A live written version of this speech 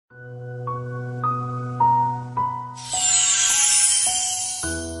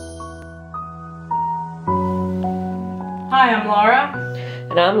Hi, I'm Laura.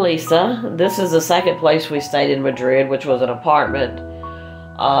 And I'm Lisa. This is the second place we stayed in Madrid, which was an apartment.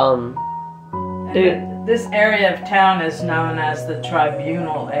 This area of town is known as the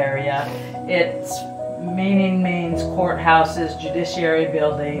Tribunal area. Its meaning means courthouses, judiciary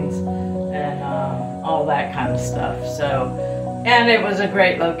buildings, and all that kind of stuff. And it was a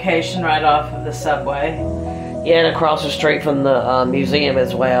great location right off of the subway. Yeah, and across the street from the museum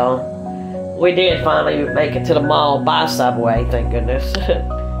as well. We did finally make it to the mall by subway, thank goodness.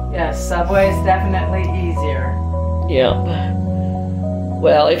 Yes, subway is definitely easier. Yep.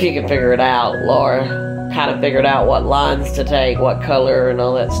 Well, if you can figure it out, Laura kind of figured out what lines to take, what color, and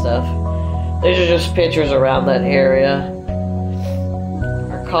all that stuff. These are just pictures around that area.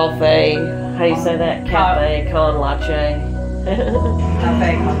 Our cafe, how do you say that? Cafe con leche.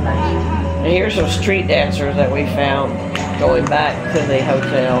 Cafe con leche. And here's some street dancers that we found going back to the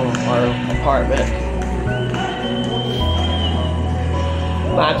hotel or apartment.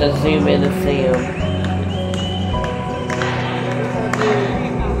 Might just zoom in and see them.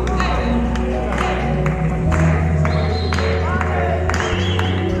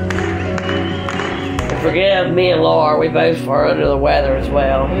 And forgive me and Laura, we both are under the weather as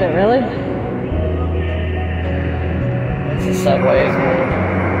well. Is it really? That's the subway.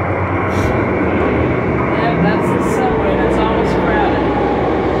 That's the subway, and it's almost crowded.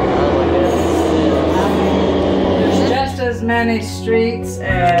 There's just as many streets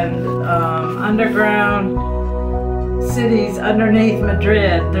and underground cities underneath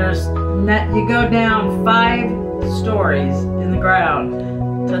Madrid. You go down 5 stories in the ground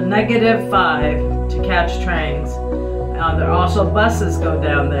to -5 to catch trains. There are also buses go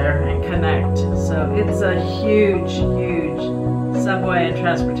down there and connect. So it's a huge, huge subway and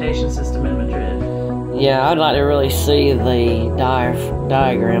transportation system in Madrid. Yeah, I'd like to really see the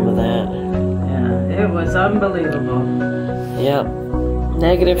diagram of that. Yeah, it was unbelievable. Yep,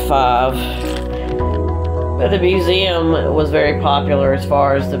 -5. But the museum was very popular as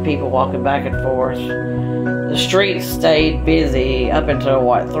far as the people walking back and forth. The streets stayed busy up until,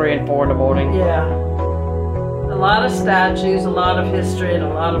 what, 3 and 4 in the morning? Yeah. A lot of statues, a lot of history, and a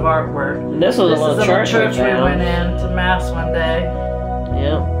lot of artwork. And this was a little church we went in to Mass one day.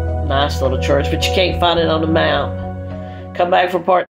 Yep. Nice little church, but you can't find it on the map. Come back for part